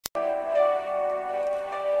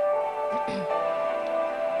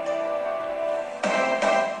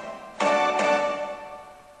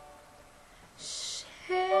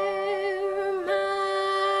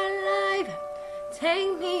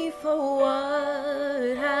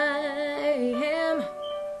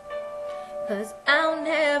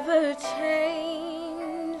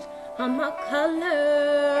change all my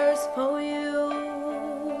colors for you.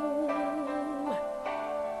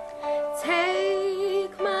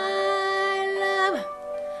 Take my love,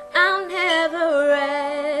 I'll never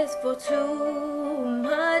ask for too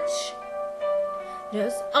much.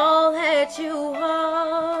 Just all that you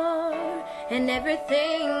are and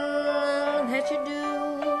everything that you do.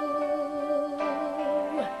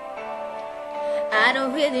 I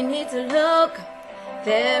don't really need to look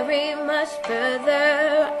very much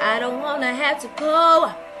further. I don't wanna have to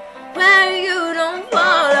go where you don't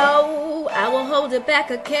follow. I will hold it back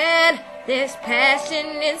again. There's passion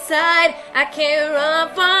inside. I can't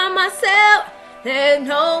run from myself. There's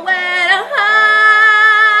nowhere to hide.